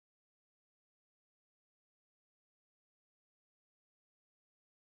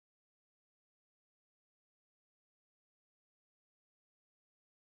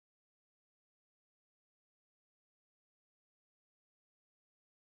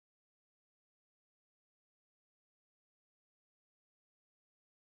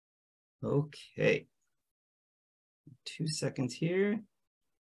Okay. 2 seconds here.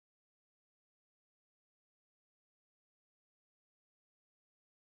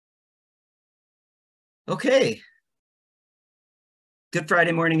 Okay. Good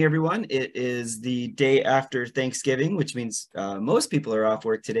Friday morning, everyone. It is the day after Thanksgiving, which means most people are off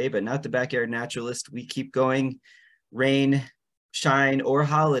work today, but not the Backyard Naturalist. We keep going, rain, shine, or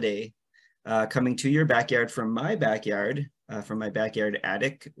holiday, coming to your backyard from my backyard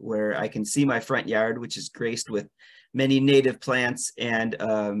attic, where I can see my front yard, which is graced with many native plants and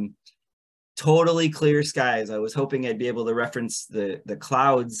totally clear skies. I was hoping I'd be able to reference the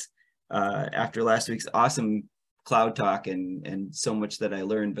clouds after last week's awesome cloud talk and so much that I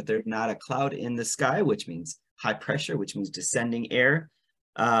learned, but there's not a cloud in the sky, which means high pressure, which means descending air.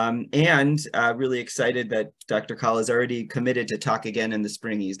 And really excited that Dr. Call has already committed to talk again in the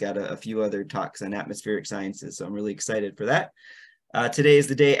spring. He's got a few other talks on atmospheric sciences, so I'm really excited for that. Today is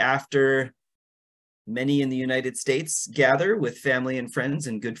the day after many in the United States gather with family and friends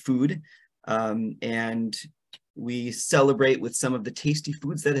and good food. And we celebrate with some of the tasty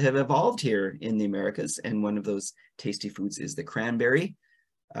foods that have evolved here in the Americas. And one of those tasty foods is the cranberry.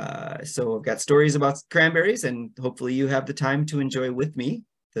 So I've got stories about cranberries, and hopefully you have the time to enjoy with me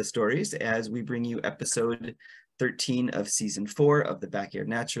the stories as we bring you episode 13 of season 4 of the Backyard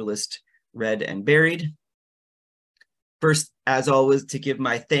Naturalist, Read and Berried. First, as always, to give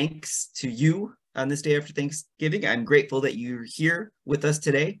my thanks to you on this day after Thanksgiving. I'm grateful that you're here with us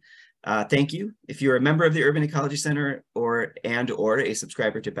today. Thank you. If you're a member of the Urban Ecology Center or a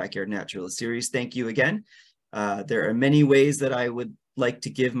subscriber to Backyard Naturalist series, thank you again. There are many ways that I would like to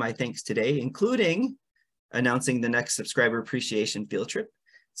give my thanks today, including announcing the next subscriber appreciation field trip.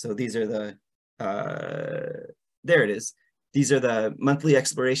 So these are the, there it is. These are the monthly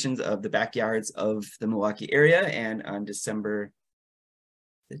explorations of the backyards of the Milwaukee area. And on December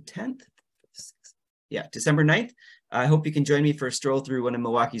the 10th, yeah, December 9th, I hope you can join me for a stroll through one of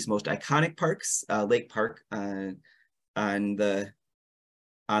Milwaukee's most iconic parks, Lake Park on the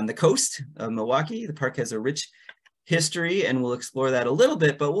coast of Milwaukee. The park has a rich history, and we'll explore that a little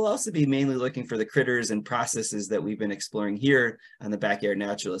bit, but we'll also be mainly looking for the critters and processes that we've been exploring here on the Backyard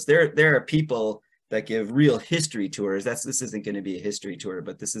Naturalist. There are people that give real history tours. This isn't going to be a history tour,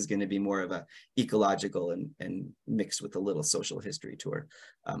 but this is going to be more of a ecological and mixed with a little social history tour.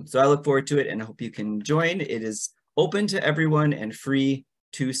 So I look forward to it and I hope you can join. It is open to everyone and free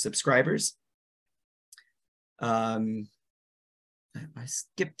to subscribers. Here's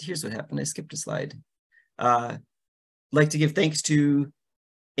what happened. I skipped a slide. Like to give thanks to,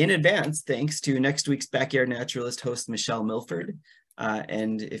 in advance, thanks to next week's Backyard Naturalist host, Michelle Milford.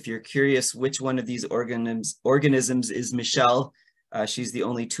 And if you're curious which one of these organisms is Michelle, she's the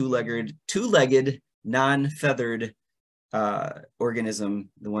only two-legged, non-feathered organism,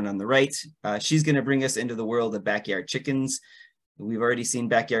 the one on the right. She's going to bring us into the world of backyard chickens. We've already seen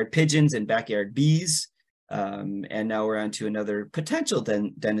backyard pigeons and backyard bees. And now we're on to another potential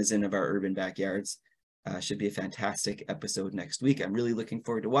denizen of our urban backyards. Should be a fantastic episode next week. I'm really looking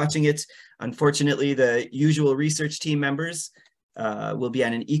forward to watching it. Unfortunately, the usual research team members will be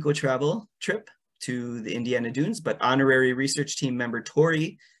on an eco-travel trip to the Indiana Dunes, but honorary research team member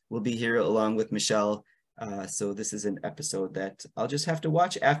Tori will be here along with Michelle. So this is an episode that I'll just have to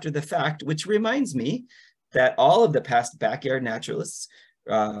watch after the fact, which reminds me that all of the past Backyard Naturalists,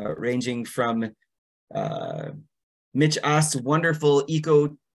 ranging from Mitch Ost's wonderful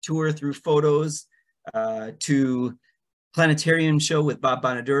eco tour through photos, to planetarium show with Bob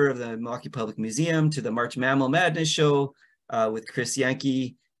Bonadur of the Milwaukee Public Museum, to the March Mammal Madness show with Chris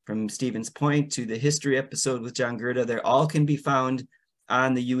Yankee from Stevens Point, to the history episode with John Gerda. They all can be found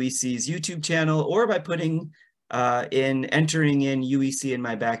on the UEC's YouTube channel or by entering in UEC in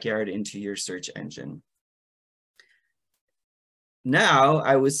my backyard into your search engine. Now,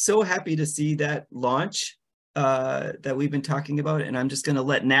 I was so happy to see that launch that we've been talking about, and I'm just going to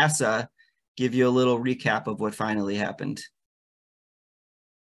let NASA give you a little recap of what finally happened.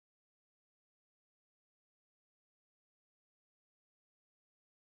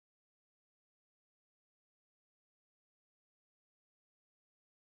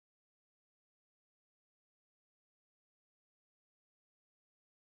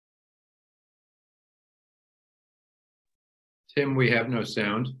 Tim, we have no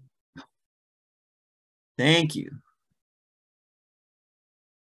sound. Thank you.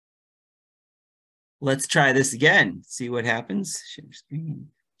 Let's try this again. See what happens. Share screen,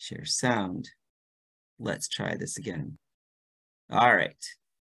 share sound. Let's try this again. All right.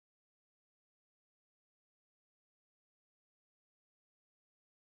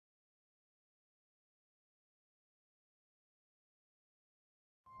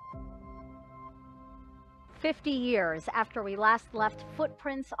 50 years after we last left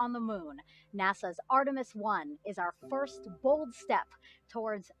footprints on the moon, NASA's Artemis 1 is our first bold step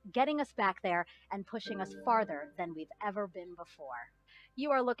towards getting us back there and pushing us farther than we've ever been before. You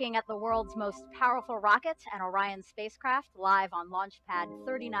are looking at the world's most powerful rocket, an Orion spacecraft, live on Launch Pad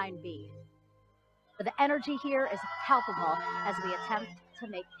 39B. The energy here is palpable as we attempt to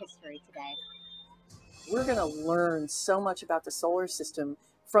make history today. We're going to learn so much about the solar system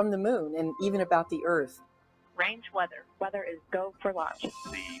from the moon and even about the Earth. Range weather. Weather is go for launch. The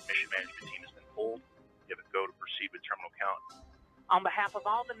mission management team has been told, give it go to proceed with terminal count. On behalf of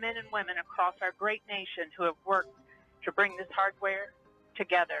all the men and women across our great nation who have worked to bring this hardware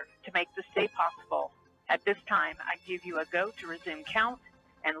together to make this day possible, at this time I give you a go to resume count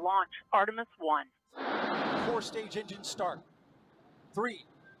and launch Artemis 1. 4-stage engine start. 3,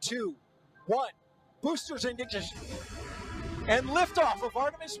 2, 1. Boosters in ignition. And liftoff of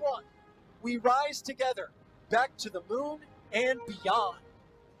Artemis 1. We rise together back to the moon and beyond.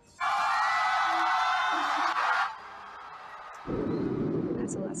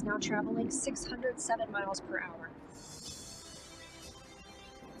 NASA is now traveling 607 miles per hour.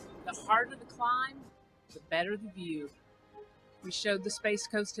 The harder the climb, the better the view. We showed the Space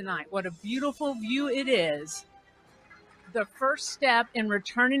Coast tonight. What a beautiful view it is. The first step in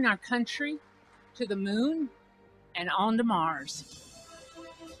returning our country to the moon and on to Mars.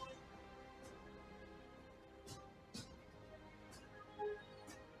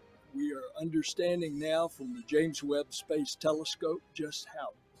 We are understanding now from the James Webb Space Telescope just how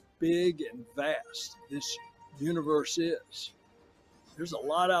big and vast this universe is. There's a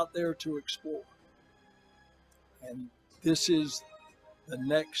lot out there to explore. And this is the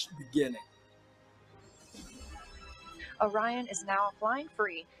next beginning. Orion is now flying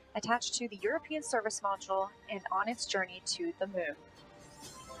free, attached to the European Service Module and on its journey to the moon.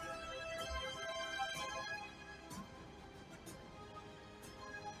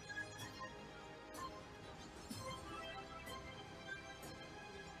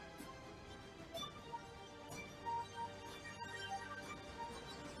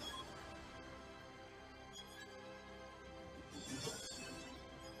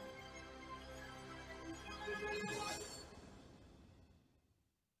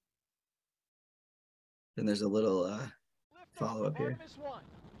 And there's a little follow-up here. Artemis 1.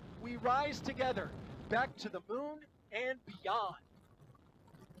 We rise together back to the moon and beyond.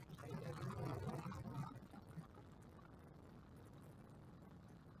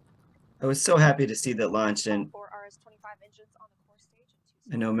 I was so happy to see that launch, and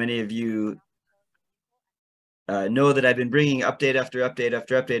I know many of you know that I've been bringing update after update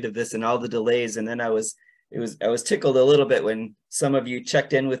after update of this and all the delays, and then I was tickled a little bit when some of you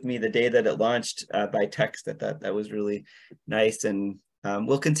checked in with me the day that it launched by text. I thought that was really nice, and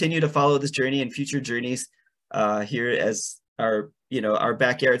we'll continue to follow this journey and future journeys here as our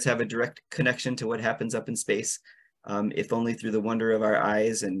backyards have a direct connection to what happens up in space, if only through the wonder of our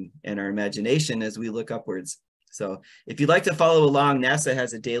eyes and our imagination as we look upwards. So if you'd like to follow along, NASA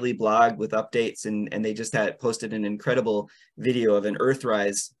has a daily blog with updates, and they just had posted an incredible video of an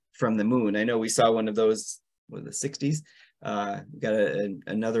Earthrise from the moon. I know we saw one of those in the 60s. We got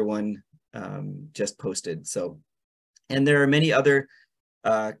another one just posted. So, and there are many other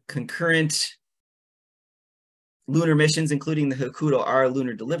concurrent lunar missions, including the Hakuto R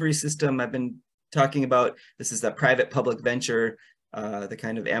lunar delivery system I've been talking about. This is a private public venture, the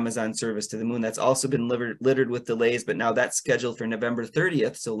kind of Amazon service to the moon that's also been littered with delays, but now that's scheduled for November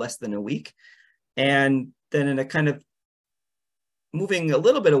 30th, so less than a week. And then in a kind of moving a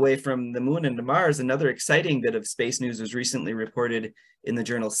little bit away from the moon and to Mars, another exciting bit of space news was recently reported in the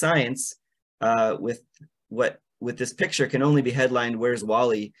journal Science with this picture can only be headlined, "Where's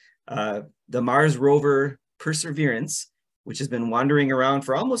Wally?" The Mars rover Perseverance, which has been wandering around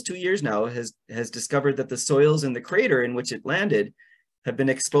for almost 2 years now, has discovered that the soils in the crater in which it landed have been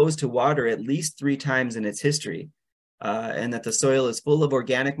exposed to water at least 3 times in its history, and that the soil is full of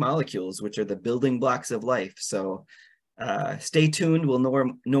organic molecules, which are the building blocks of life. So stay tuned. We'll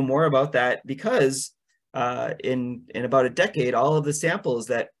know more about that, because in about a decade, all of the samples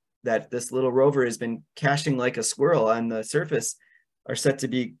that this little rover has been caching like a squirrel on the surface are set to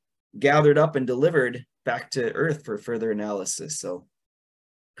be gathered up and delivered back to Earth for further analysis. So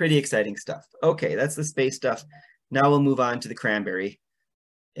pretty exciting stuff. Okay, that's the space stuff. Now we'll move on to the cranberry.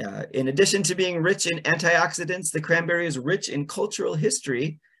 In addition to being rich in antioxidants, the cranberry is rich in cultural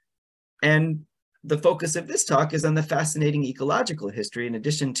history, and the focus of this talk is on the fascinating ecological history, in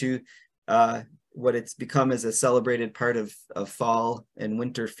addition to what it's become as a celebrated part of fall and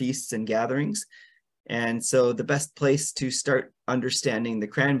winter feasts and gatherings. And so the best place to start understanding the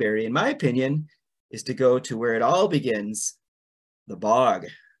cranberry, in my opinion, is to go to where it all begins, the bog.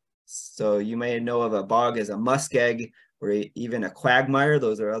 So you may know of a bog as a muskeg or even a quagmire.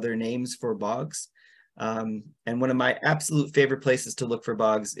 Those are other names for bogs. And one of my absolute favorite places to look for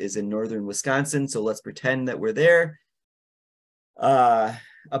bogs is in northern Wisconsin. So let's pretend that we're there.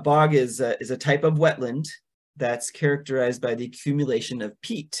 A bog is a type of wetland that's characterized by the accumulation of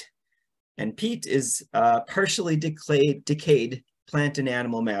peat. And peat is partially decayed plant and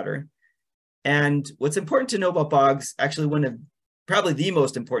animal matter. And what's important to know about bogs, actually one of probably the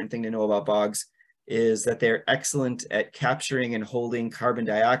most important thing to know about bogs, is that they're excellent at capturing and holding carbon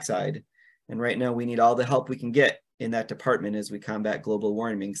dioxide. And right now we need all the help we can get in that department as we combat global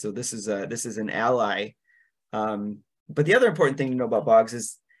warming. So this is an ally. But the other important thing to know about bogs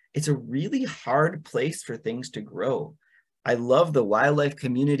is it's a really hard place for things to grow. I love the wildlife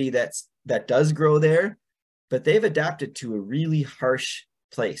community that does grow there, but they've adapted to a really harsh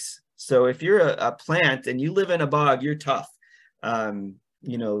place. So if you're a plant and you live in a bog, you're tough. You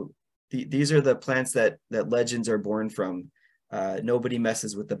know, these are the plants that legends are born from. Nobody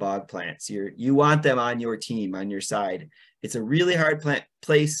messes with the bog plants. You want them on your team, on your side. It's a really hard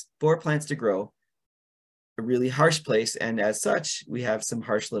place for plants to grow, a really harsh place, and as such, we have some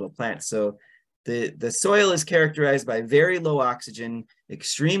harsh little plants. So the soil is characterized by very low oxygen,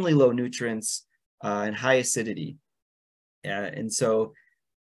 extremely low nutrients, and high acidity. And so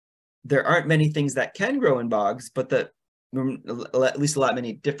there aren't many things that can grow in bogs, but at least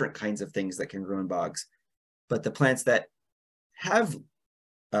many different kinds of things that can grow in bogs. But the plants that have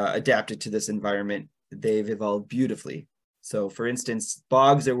adapted to this environment, they've evolved beautifully. So for instance,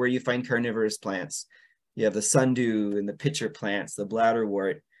 bogs are where you find carnivorous plants. You have the sundew and the pitcher plants, the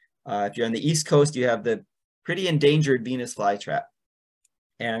bladderwort. If you're on the East Coast, you have the pretty endangered Venus flytrap.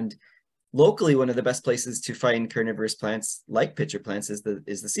 And locally, one of the best places to find carnivorous plants like pitcher plants is the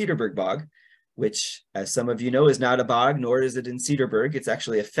Cedarburg bog, which, as some of you know, is not a bog, nor is it in Cedarburg. It's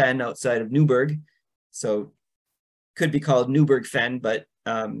actually a fen outside of Newburgh. So could be called Newburgh fen, but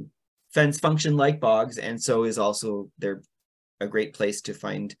fens function like bogs, and so is also they're a great place to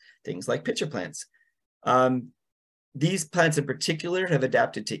find things like pitcher plants. These plants in particular have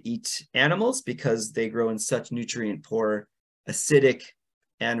adapted to eat animals because they grow in such nutrient-poor, acidic,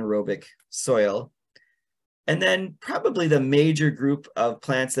 anaerobic soil. And then probably the major group of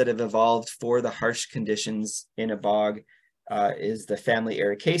plants that have evolved for the harsh conditions in a bog is the family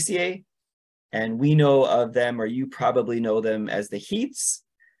Ericaceae. And we know of them, or you probably know them as the heaths,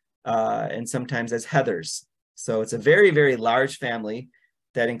 and sometimes as heathers. So it's a very, very large family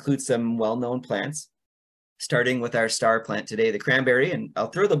that includes some well-known plants, starting with our star plant today, the cranberry. And I'll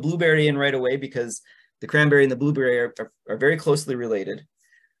throw the blueberry in right away because the cranberry and the blueberry are very closely related.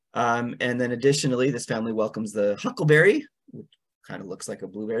 And then additionally, this family welcomes the huckleberry, which kind of looks like a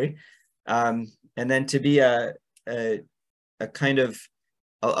blueberry. And then to be a kind of,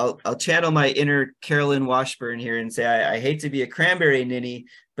 I'll channel my inner Carolyn Washburn here and say, I hate to be a cranberry ninny,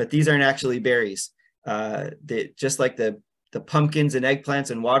 but these aren't actually berries. Just like the pumpkins and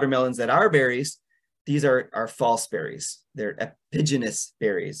eggplants and watermelons that are berries, these are false berries. They're epigenous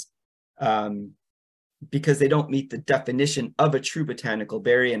berries because they don't meet the definition of a true botanical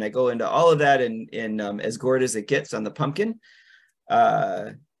berry. And I go into all of that in as gourd as it gets on the pumpkin.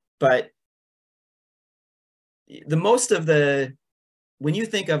 But the most of when you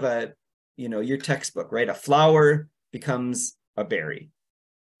think of your textbook, right? A flower becomes a berry.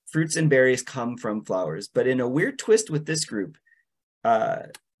 Fruits and berries come from flowers. But in a weird twist with this group,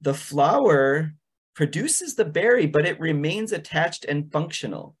 the flower produces the berry, but it remains attached and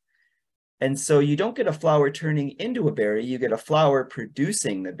functional. And so you don't get a flower turning into a berry, you get a flower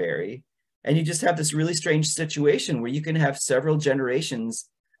producing the berry. And you just have this really strange situation where you can have several generations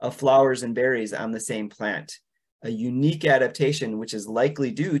of flowers and berries on the same plant. A unique adaptation, which is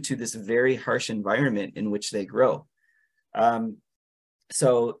likely due to this very harsh environment in which they grow.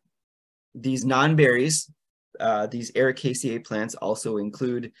 So these non-berries, these Ericaceae plants also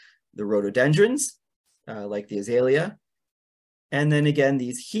include the rhododendrons, like the azalea. And then again,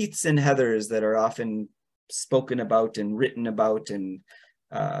 these heaths and heathers that are often spoken about and written about and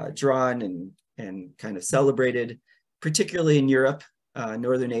drawn and kind of celebrated, particularly in Europe,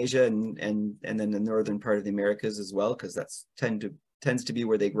 Northern Asia, and then the northern part of the Americas as well, because that's tends to be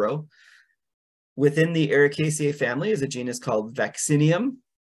where they grow. Within the Ericaceae family is a genus called Vaccinium.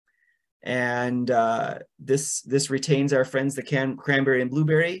 And this retains our friends, the cranberry and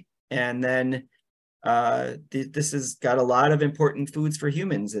blueberry. And then this has got a lot of important foods for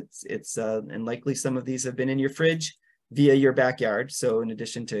humans. And likely some of these have been in your fridge via your backyard. So in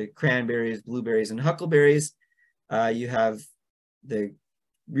addition to cranberries, blueberries, and huckleberries, you have the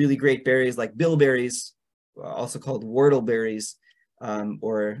really great berries like bilberries, also called whortleberries,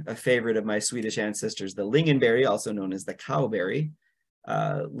 or a favorite of my Swedish ancestors, the lingonberry, also known as the cowberry.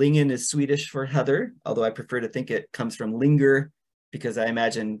 Lingen is Swedish for heather, although I prefer to think it comes from linger, because I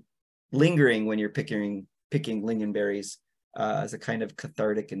imagine lingering when you're picking lingonberries as a kind of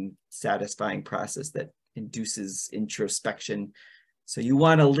cathartic and satisfying process that induces introspection. So you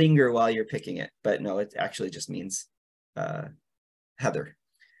want to linger while you're picking it, but no, it actually just means heather.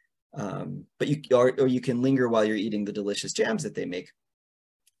 But you can linger while you're eating the delicious jams that they make.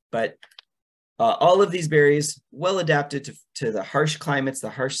 But all of these berries, well adapted to the harsh climates, the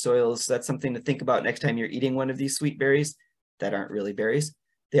harsh soils. So that's something to think about next time you're eating one of these sweet berries that aren't really berries.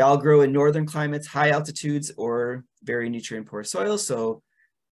 They all grow in northern climates, high altitudes, or very nutrient poor soils. So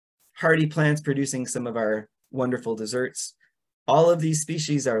hardy plants producing some of our wonderful desserts. All of these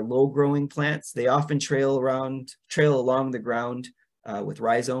species are low growing plants. They often trail along the ground with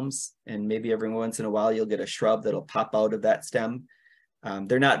rhizomes, and maybe every once in a while you'll get a shrub that'll pop out of that stem.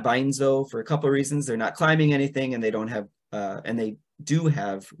 They're not vines though, for a couple of reasons. They're not climbing anything, and they don't have, and they do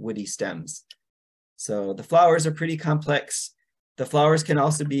have woody stems. So the flowers are pretty complex. The flowers can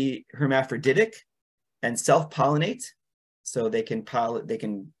also be hermaphroditic and self-pollinate. So they can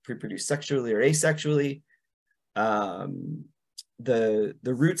reproduce sexually or asexually. The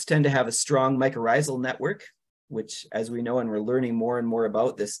roots tend to have a strong mycorrhizal network, which, as we know, and we're learning more and more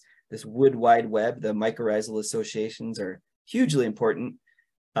about this wood wide web, the mycorrhizal associations are hugely important.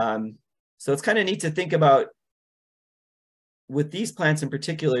 So it's kind of neat to think about with these plants in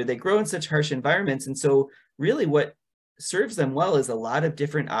particular. They grow in such harsh environments, and so really what serves them well is a lot of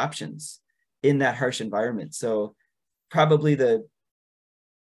different options in that harsh environment. So probably that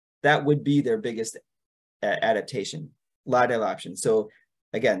would be their biggest adaptation, a lot of options. So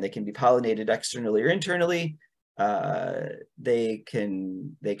again, they can be pollinated externally or internally. They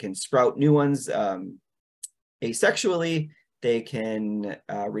can sprout new ones asexually. They can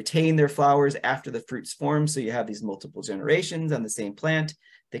retain their flowers after the fruits form. So you have these multiple generations on the same plant.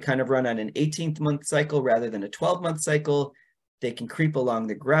 They kind of run on an 18th month cycle rather than a 12-month cycle. They can creep along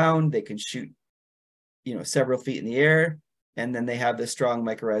the ground. They can shoot, several feet in the air. And then they have this strong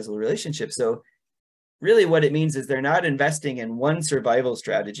mycorrhizal relationship. So really what it means is they're not investing in one survival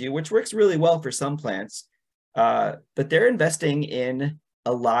strategy, which works really well for some plants, but they're investing in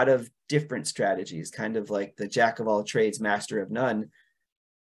a lot of different strategies, kind of like the jack of all trades, master of none.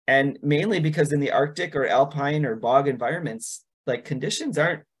 And mainly because in the Arctic or alpine or bog environments, like conditions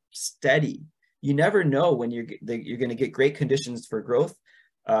aren't steady. You never know when you're going to get great conditions for growth,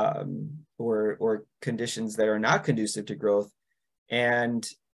 or conditions that are not conducive to growth. And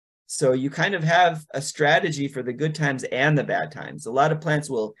so you kind of have a strategy for the good times and the bad times. A lot of plants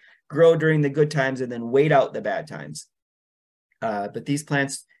will grow during the good times and then wait out the bad times. But these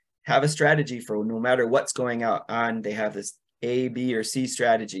plants have a strategy for no matter what's going on. They have this A, B, or C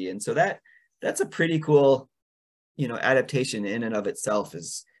strategy. And so that's a pretty cool, adaptation in and of itself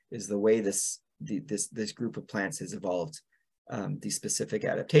is the way this group of plants has evolved, these specific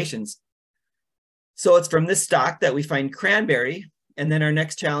adaptations. So it's from this stock that we find cranberry. And then our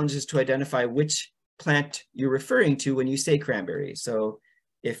next challenge is to identify which plant you're referring to when you say cranberry. So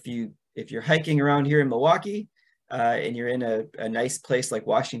if you're hiking around here in Milwaukee, and you're in a nice place like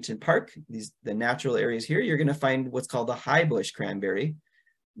Washington Park, the natural areas here, you're going to find what's called a high bush cranberry.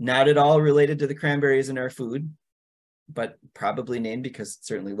 Not at all related to the cranberries in our food, but probably named because it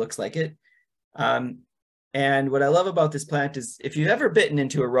certainly looks like it. And what I love about this plant is if you've ever bitten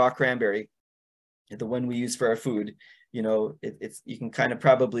into a raw cranberry, the one we use for our food, you can kind of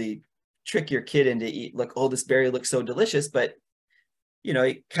probably trick your kid into this berry looks so delicious, but you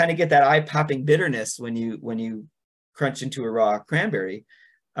kind of get that eye-popping bitterness when you crunch into a raw cranberry.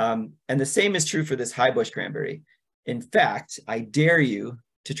 And the same is true for this high bush cranberry. In fact, I dare you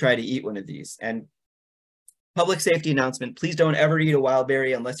to try to eat one of these. And public safety announcement, please don't ever eat a wild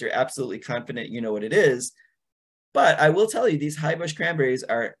berry unless you're absolutely confident you know what it is. But I will tell you, these high bush cranberries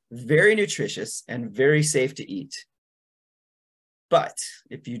are very nutritious and very safe to eat. But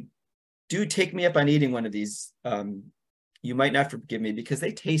if you do take me up on eating one of these, you might not forgive me because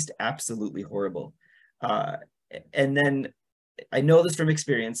they taste absolutely horrible. And then I know this from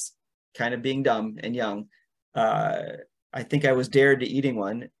experience, kind of being dumb and young. I think I was dared to eating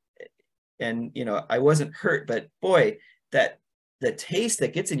one, and I wasn't hurt, but boy, the taste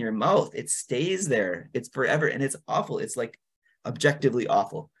that gets in your mouth, it stays there. It's forever, and it's awful. It's like objectively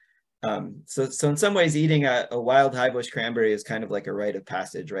awful. So in some ways, eating a wild high bush cranberry is kind of like a rite of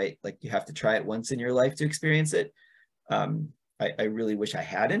passage, right? Like you have to try it once in your life to experience it. I really wish I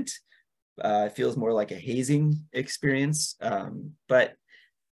hadn't. It feels more like a hazing experience. But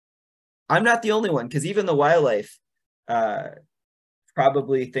I'm not the only one, because even the wildlife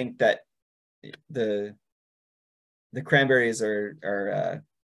probably think that the cranberries are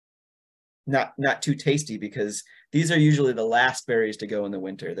not too tasty, because these are usually the last berries to go in the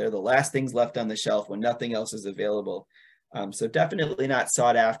winter. They're the last things left on the shelf when nothing else is available. So definitely not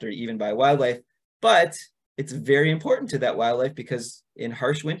sought after even by wildlife, but it's very important to that wildlife, because in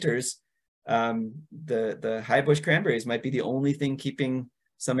harsh winters, the high bush cranberries might be the only thing keeping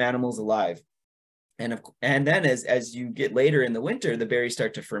some animals alive. And then as you get later in the winter, the berries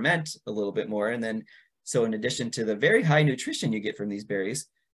start to ferment a little bit more. And then, so in addition to the very high nutrition you get from these berries,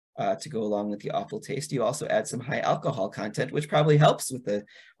 to go along with the awful taste, you also add some high alcohol content, which probably helps with the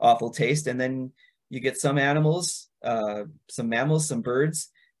awful taste. And then you get some animals, some mammals, some birds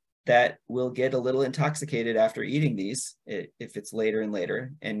that will get a little intoxicated after eating these, if it's later and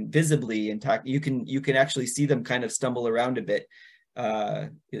later, and visibly intoxicated. You can actually see them kind of stumble around a bit.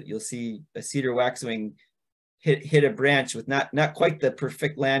 You'll see a cedar waxwing hit a branch with not quite the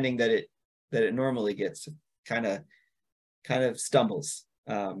perfect landing that it normally gets. Kind of stumbles.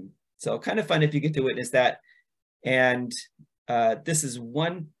 So kind of fun if you get to witness that. And this is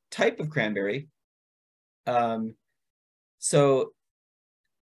one type of cranberry. So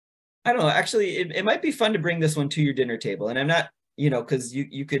I don't know, actually it might be fun to bring this one to your dinner table. And I'm not, because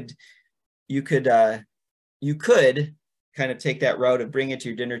you could kind of take that route of bringing it to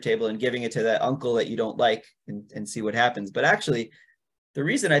your dinner table and giving it to that uncle that you don't like, and see what happens. But actually, the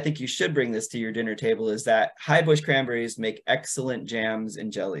reason I think you should bring this to your dinner table is that high bush cranberries make excellent jams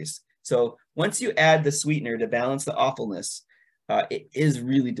and jellies. So once you add the sweetener to balance the awfulness, it is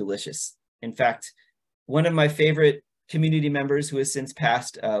really delicious. In fact, one of my favorite community members, who has since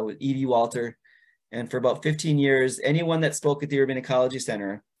passed, was Edie Walter. And for about 15 years, anyone that spoke at the Urban Ecology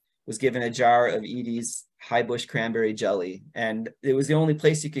Center was given a jar of Edie's high bush cranberry jelly. And it was the only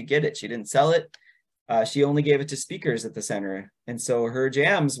place you could get it. She didn't sell it. She only gave it to speakers at the center. And so her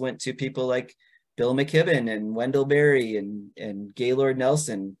jams went to people like Bill McKibben and Wendell Berry and Gaylord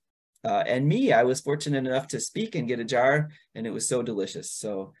Nelson. And me, I was fortunate enough to speak and get a jar, and it was so delicious.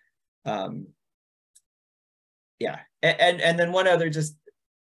 So yeah. And then one other just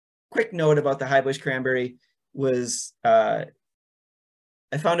quick note about the high bush cranberry was,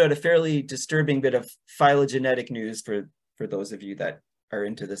 I found out a fairly disturbing bit of phylogenetic news for those of you that are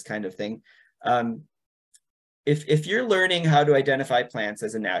into this kind of thing. If you're learning how to identify plants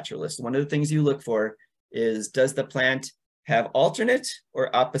as a naturalist, one of the things you look for is, does the plant have alternate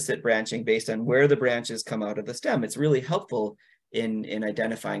or opposite branching based on where the branches come out of the stem? It's really helpful in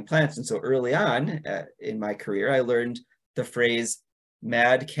identifying plants. And so early on in my career, I learned the phrase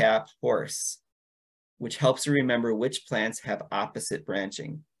madcap horse, which helps you remember which plants have opposite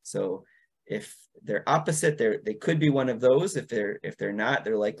branching. So if they're opposite, they could be one of those. If they're not,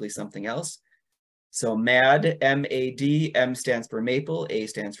 they're likely something else. So MAD, M-A-D, M stands for maple, A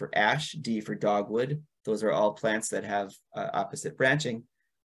stands for ash, D for dogwood. Those are all plants that have opposite branching.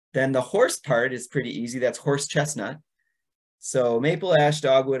 Then the horse part is pretty easy. That's horse chestnut. So maple, ash,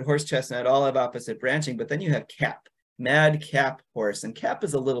 dogwood, horse chestnut all have opposite branching, but then you have cap, mad cap horse. And cap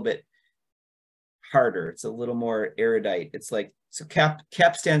is a little bit harder. It's a little more erudite. It's like, so cap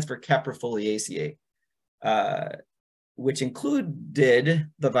stands for Caprifoliaceae, which included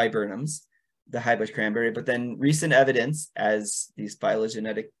the viburnums, the high bush cranberry, but then recent evidence, as these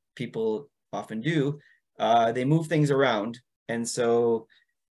phylogenetic people often do, they move things around. And so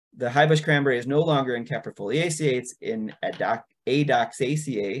the high bush cranberry is no longer in Caprifoliaceae, it's in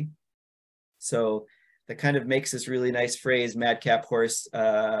Adoxaceae. So that kind of makes this really nice phrase, madcap horse,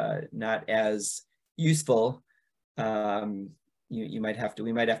 not as useful. We might have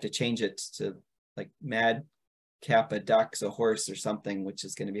to change it to like mad cap a duck's a horse or something, which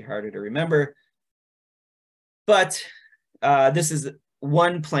is going to be harder to remember. But this is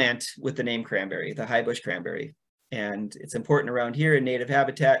one plant with the name cranberry, the high bush cranberry. And it's important around here in native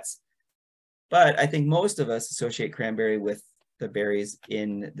habitats. But I think most of us associate cranberry with the berries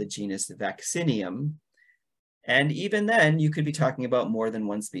in the genus Vaccinium. And even then, you could be talking about more than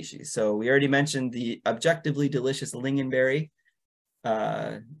one species. So we already mentioned the objectively delicious lingonberry,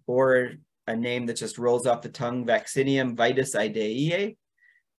 or a name that just rolls off the tongue, Vaccinium vitis Idaeae,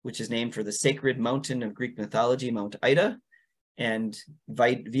 which is named for the sacred mountain of Greek mythology, Mount Ida. And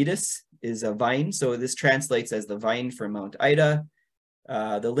vitis is a vine, so this translates as the vine from Mount Ida.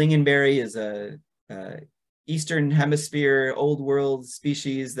 The lingonberry is a Eastern Hemisphere, Old World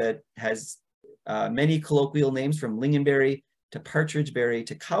species that has many colloquial names, from lingonberry to partridgeberry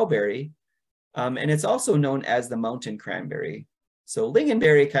to cowberry. And it's also known as the mountain cranberry. So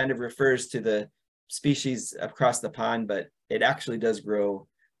lingonberry kind of refers to the species across the pond, but it actually does grow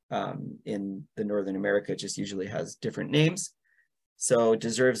In the Northern America, it just usually has different names. So it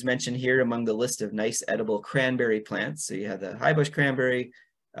deserves mention here among the list of nice edible cranberry plants. So you have the high bush cranberry,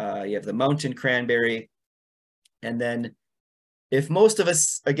 you have the mountain cranberry, and then if most of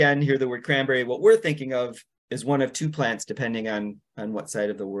us, again, hear the word cranberry, what we're thinking of is one of two plants, depending on what side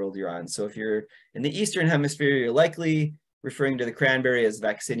of the world you're on. So if you're in the Eastern Hemisphere, you're likely referring to the cranberry as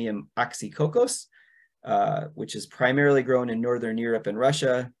Vaccinium oxycocos, which is primarily grown in Northern Europe and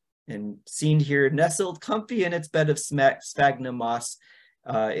Russia, and seen here nestled comfy in its bed of sphagnum moss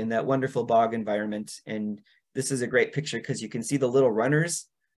in that wonderful bog environment. And this is a great picture because you can see the little runners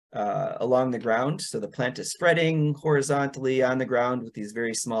along the ground. So the plant is spreading horizontally on the ground with these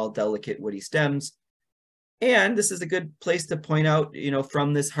very small, delicate, woody stems. And this is a good place to point out, you know,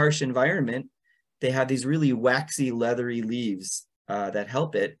 from this harsh environment, they have these really waxy, leathery leaves that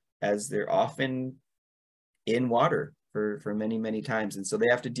help it, as they're often in water for many, many times. And so they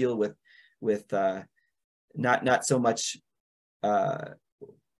have to deal with not so much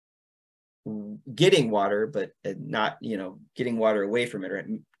getting water, but not, you know, getting water away from it, or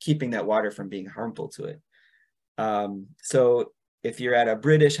keeping that water from being harmful to it. So if you're at a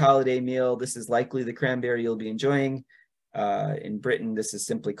British holiday meal, this is likely the cranberry you'll be enjoying. In Britain, this is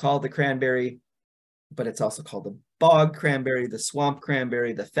simply called the cranberry, but it's also called the bog cranberry, the swamp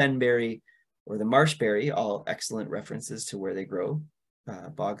cranberry, the fenberry, or the marshberry, all excellent references to where they grow,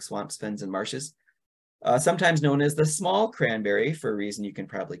 bogs, swamps, fens, and marshes. Sometimes known as the small cranberry, for a reason you can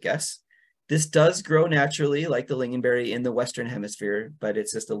probably guess. This does grow naturally, like the lingonberry, in the Western Hemisphere, but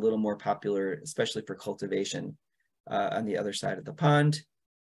it's just a little more popular, especially for cultivation on the other side of the pond.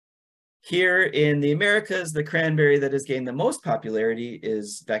 Here in the Americas, the cranberry that has gained the most popularity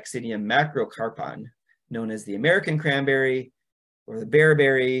is Vaccinium macrocarpon, known as the American cranberry, or the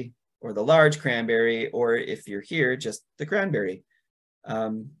bearberry, or the large cranberry, or if you're here, just the cranberry,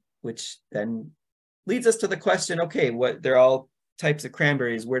 which then leads us to the question, okay, they're all types of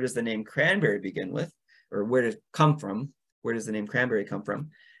cranberries. Where does the name cranberry begin with? Or where does it come from? Where does the name cranberry come from?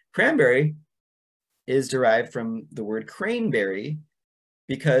 Cranberry is derived from the word craneberry,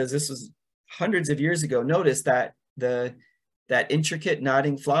 because this was hundreds of years ago. Notice that that intricate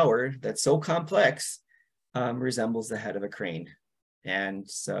nodding flower that's so complex resembles the head of a crane. And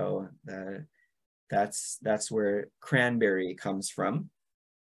so that's where cranberry comes from.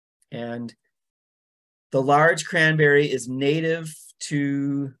 And the large cranberry is native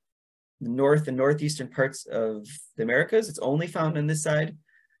to the north and northeastern parts of the Americas. It's only found on this side.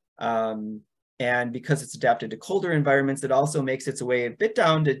 And because it's adapted to colder environments, it also makes its way a bit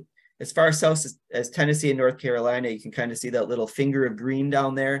down to as far south as Tennessee and North Carolina. You can kind of see that little finger of green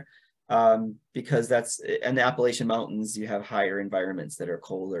down there, because that's in the Appalachian Mountains, you have higher environments that are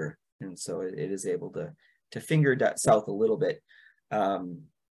colder. And so it is able to finger south a little bit.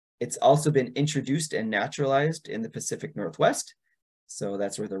 It's also been introduced and naturalized in the Pacific Northwest. So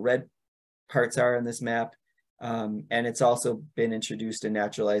that's where the red parts are in this map. And it's also been introduced and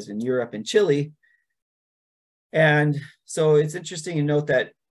naturalized in Europe and Chile. And so it's interesting to note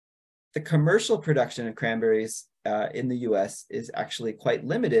that the commercial production of cranberries in the US is actually quite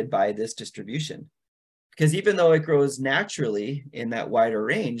limited by this distribution. Because even though it grows naturally in that wider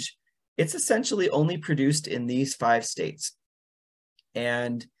range, it's essentially only produced in these 5 states.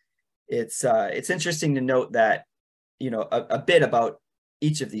 And it's interesting to note that, you know, a bit about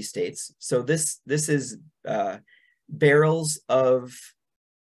each of these states. So this is barrels of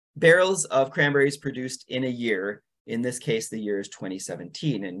cranberries produced in a year. In this case, the year is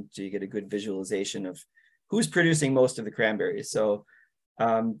 2017, and so you get a good visualization of who's producing most of the cranberries. So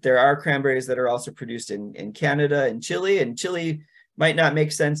there are cranberries that are also produced in Canada and Chile might not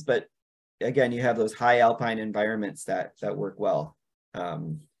make sense, but again, you have those high alpine environments that work well.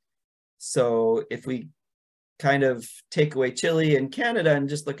 So if we kind of take away Chile and Canada and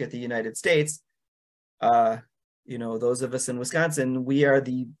just look at the United States, you know, those of us in Wisconsin, we are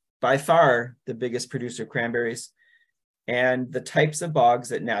by far the biggest producer of cranberries. And the types of bogs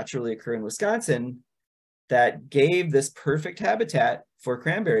that naturally occur in Wisconsin that gave this perfect habitat for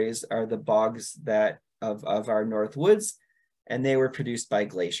cranberries are the bogs of our North Woods, and they were produced by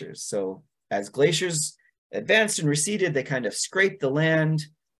glaciers. So as glaciers advanced and receded, they kind of scraped the land,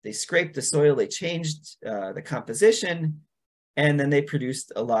 they scraped the soil, they changed the composition, and then they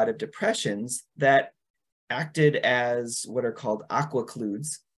produced a lot of depressions that acted as what are called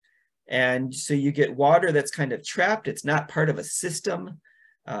aquicludes. And so you get water that's kind of trapped. It's not part of a system,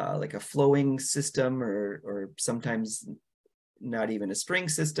 like a flowing system, or sometimes not even a spring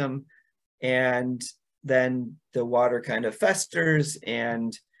system. And then the water kind of festers,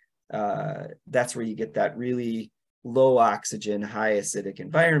 and that's where you get that really low oxygen, high acidic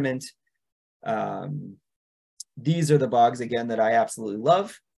environment. These are the bogs, again, that I absolutely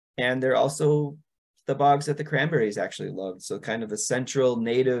love. And they're also the bogs that the cranberries actually loved. So kind of the central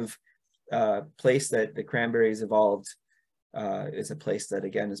native place that the cranberries evolved is a place that,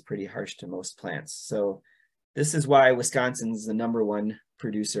 again, is pretty harsh to most plants. So this is why Wisconsin's the #1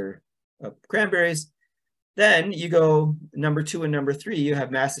 producer of cranberries. Then you go number 2 and number 3, you have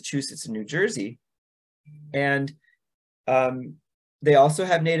Massachusetts and New Jersey. And they also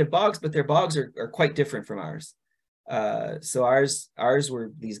have native bogs, but their bogs are quite different from ours. So ours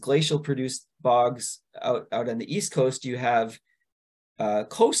were these glacial produced bogs out on the East Coast. You have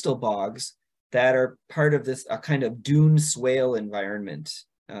coastal bogs that are part of this kind of dune swale environment.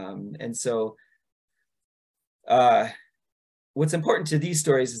 And so what's important to these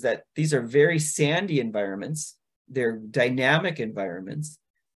stories is that these are very sandy environments. They're dynamic environments.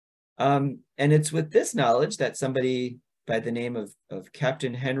 And it's with this knowledge that somebody by the name of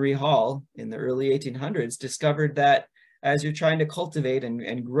Captain Henry Hall in the early 1800s discovered that as you're trying to cultivate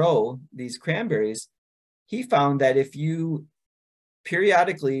and grow these cranberries, he found that if you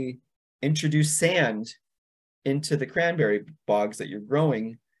periodically introduce sand into the cranberry bogs that you're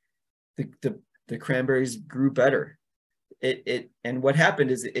growing, the cranberries grew better. And what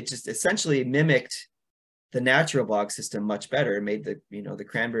happened is it just essentially mimicked the natural bog system much better. It made the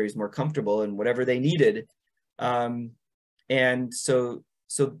cranberries more comfortable and whatever they needed. And so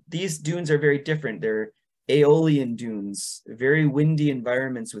these dunes are very different. They're aeolian dunes, very windy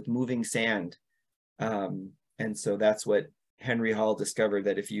environments with moving sand. And so that's what Henry Hall discovered,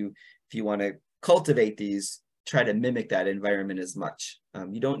 that if you want to cultivate these, try to mimic that environment as much.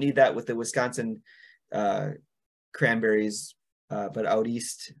 You don't need that with the Wisconsin cranberries, but out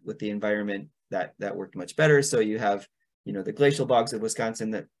east with the environment that worked much better. So you have, the glacial bogs of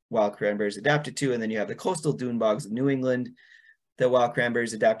Wisconsin that wild cranberries adapted to, and then you have the coastal dune bogs of New England that wild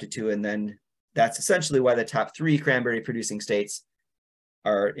cranberries adapted to, and then that's essentially why the top 3 cranberry producing states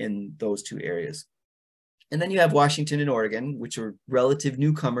are in those 2 areas. And then you have Washington and Oregon, which are relative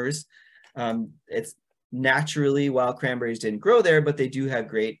newcomers. It's naturally wild cranberries didn't grow there, but they do have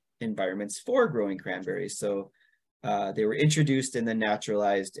great environments for growing cranberries. So they were introduced and then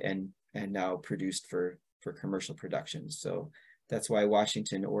naturalized and now produced for commercial production. So that's why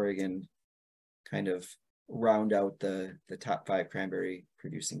Washington, Oregon kind of round out the top 5 cranberry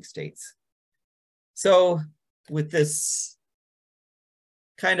producing states. So with this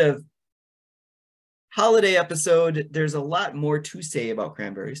kind of holiday episode, there's a lot more to say about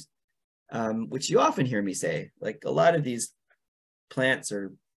cranberries, which you often hear me say. Like a lot of these plants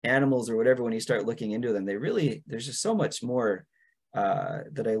or animals or whatever, when you start looking into them, there's just so much more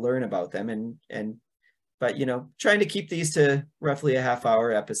that I learn about them. But trying to keep these to roughly a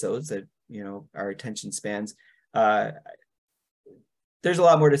half-hour episodes that our attention spans. There's a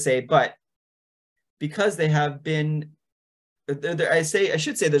lot more to say, but because they have been, I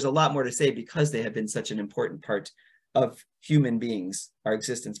should say there's a lot more to say because they have been such an important part of human beings, our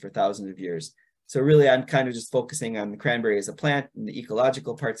existence for thousands of years. So really, I'm kind of just focusing on the cranberry as a plant and the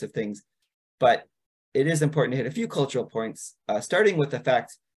ecological parts of things, but it is important to hit a few cultural points, starting with the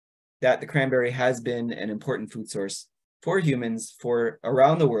fact that the cranberry has been an important food source for humans for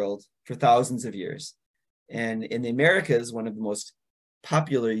around the world for thousands of years. And in the Americas, one of the most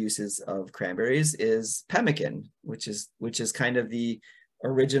popular uses of cranberries is pemmican, which is kind of the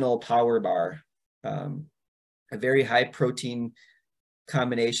original power bar, a very high protein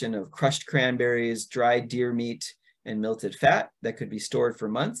combination of crushed cranberries, dried deer meat, and melted fat that could be stored for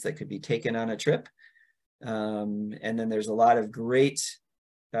months, that could be taken on a trip. And then there's a lot of great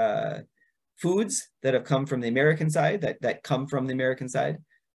foods that have come from the American side, that come from the American side,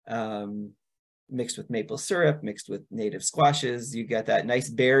 mixed with maple syrup, mixed with native squashes. You get that nice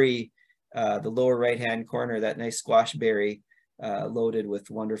berry, the lower right-hand corner, that nice squash berry loaded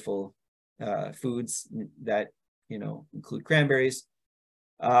with wonderful foods that, include cranberries.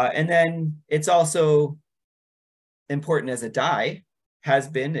 And then it's also important as a dye,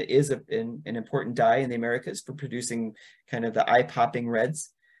 is an important dye in the Americas for producing kind of the eye-popping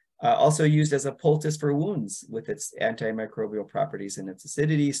reds. Also used as a poultice for wounds with its antimicrobial properties and its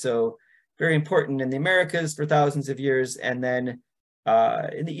acidity. So very important in the Americas for thousands of years. And then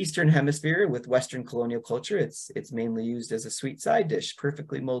in the Eastern Hemisphere with Western colonial culture, it's mainly used as a sweet side dish,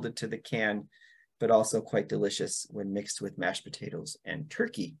 perfectly molded to the can, but also quite delicious when mixed with mashed potatoes and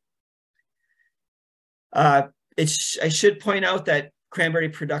turkey. I should point out that cranberry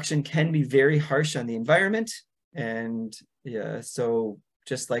production can be very harsh on the environment. And so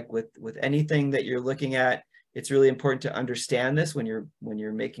just like with anything that you're looking at, it's really important to understand this when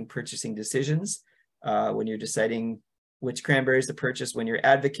you're making purchasing decisions. when you're deciding which cranberries to purchase, when you're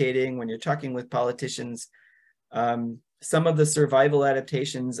advocating, when you're talking with politicians. Some of the survival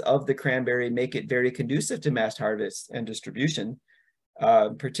adaptations of the cranberry make it very conducive to mass harvest and distribution,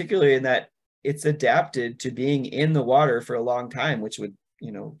 particularly in that it's adapted to being in the water for a long time, which would,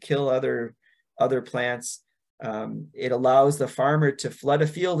 kill other plants. It allows the farmer to flood a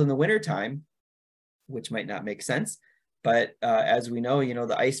field in the wintertime, which might not make sense. But as we know,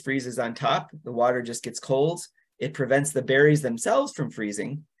 the ice freezes on top, the water just gets cold. It prevents the berries themselves from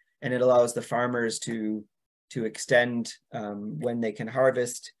freezing, and it allows the farmers to extend when they can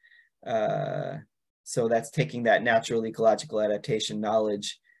harvest. So that's taking that natural ecological adaptation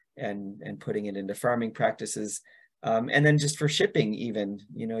knowledge and putting it into farming practices. And then just for shipping even,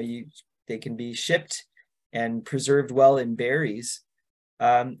 they can be shipped and preserved well in berries.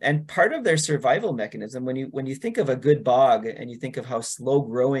 And part of their survival mechanism, when you think of a good bog and you think of how slow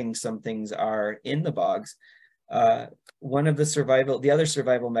growing some things are in the bogs, the other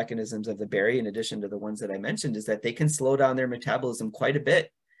survival mechanisms of the berry, in addition to the ones that I mentioned, is that they can slow down their metabolism quite a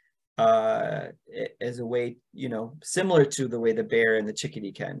bit, as a way, similar to the way the bear and the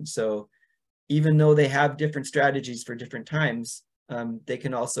chickadee can. So even though they have different strategies for different times, they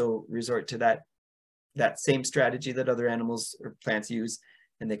can also resort to that same strategy that other animals or plants use,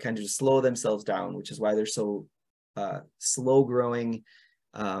 and they kind of just slow themselves down, which is why they're so slow growing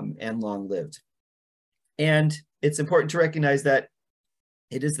and long lived. And it's important to recognize that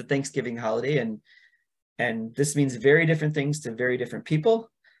it is the Thanksgiving holiday, and this means very different things to very different people.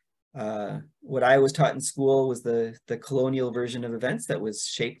 What I was taught in school was the colonial version of events that was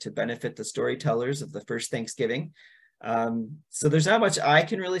shaped to benefit the storytellers of the first Thanksgiving. So there's not much I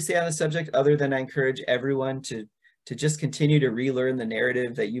can really say on the subject, other than I encourage everyone to just continue to relearn the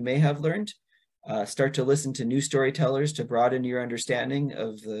narrative that you may have learned. Start to listen to new storytellers to broaden your understanding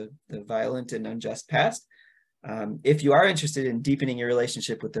of the violent and unjust past. If you are interested in deepening your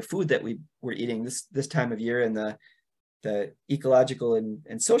relationship with the food that we're eating this time of year, and the ecological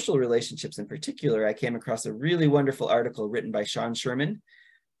and social relationships in particular, I came across a really wonderful article written by Sean Sherman,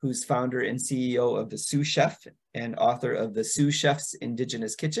 who's founder and CEO of the Sioux Chef and author of the Sioux Chef's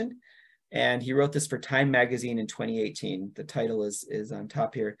Indigenous Kitchen. And he wrote this for Time Magazine in 2018. The title is on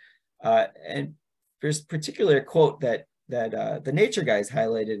top here. And there's a particular quote that the Nature Guys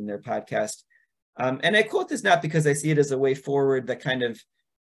highlighted in their podcast. And I quote this not because I see it as a way forward that kind of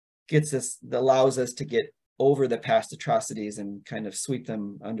allows us to get over the past atrocities and kind of sweep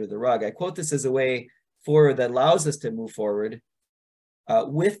them under the rug. I quote this as a way forward that allows us to move forward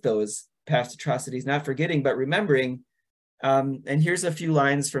with those past atrocities, not forgetting, but remembering. And here's a few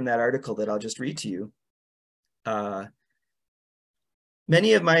lines from that article that I'll just read to you.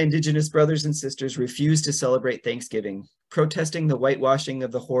 Many of my Indigenous brothers and sisters refuse to celebrate Thanksgiving, protesting the whitewashing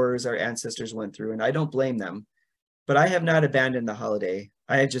of the horrors our ancestors went through, and I don't blame them. But I have not abandoned the holiday.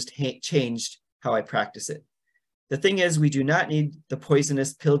 I have just changed how I practice it. The thing is, we do not need the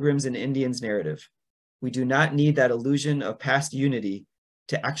poisonous Pilgrims and Indians narrative. We do not need that illusion of past unity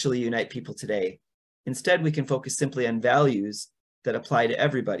to actually unite people today. Instead, we can focus simply on values that apply to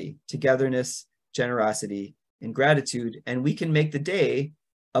everybody: togetherness, generosity, and gratitude, and we can make the day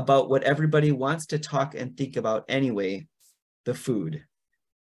about what everybody wants to talk and think about anyway: the food.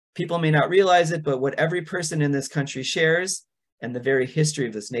 People may not realize it, but what every person in this country shares, and the very history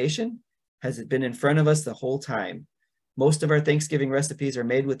of this nation, has been in front of us the whole time. Most of our Thanksgiving recipes are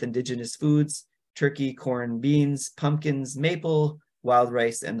made with Indigenous foods: turkey, corn, beans, pumpkins, maple, wild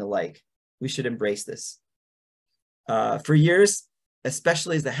rice, and the like. We should embrace this. For years,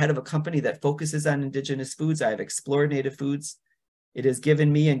 especially as the head of a company that focuses on Indigenous foods, I have explored Native foods. It has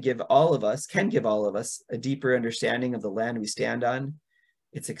given me and can give all of us a deeper understanding of the land we stand on.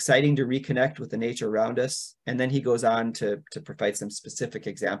 It's exciting to reconnect with the nature around us. And then he goes on to provide some specific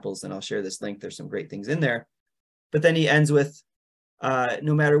examples, and I'll share this link. There's some great things in there. But then he ends with,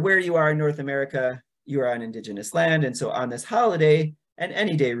 no matter where you are in North America, you are on Indigenous land. And so on this holiday, and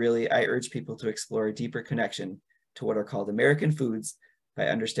any day really, I urge people to explore a deeper connection to what are called American foods by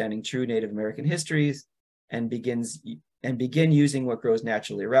understanding true Native American histories, and begin using what grows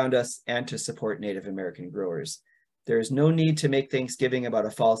naturally around us, and to support Native American growers. There is no need to make Thanksgiving about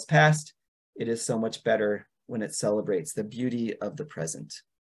a false past. It is so much better when it celebrates the beauty of the present.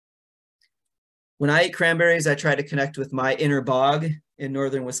 When I eat cranberries, I try to connect with my inner bog in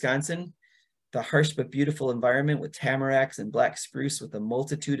northern Wisconsin, the harsh but beautiful environment with tamaracks and black spruce with a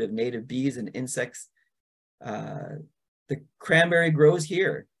multitude of native bees and insects. The cranberry grows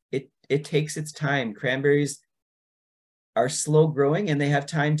here. It takes its time. Cranberries are slow growing, and they have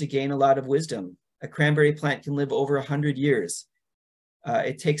time to gain a lot of wisdom. A cranberry plant can live over 100 years.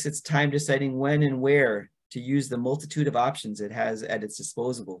 It takes its time deciding when and where to use the multitude of options it has at its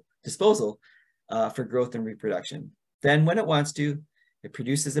disposal for growth and reproduction. Then when it wants to, it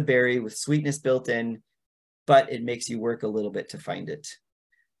produces a berry with sweetness built in, but it makes you work a little bit to find it.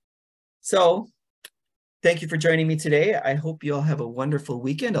 So thank you for joining me today. I hope you all have a wonderful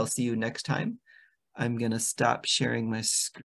weekend. I'll see you next time. I'm going to stop sharing my screen.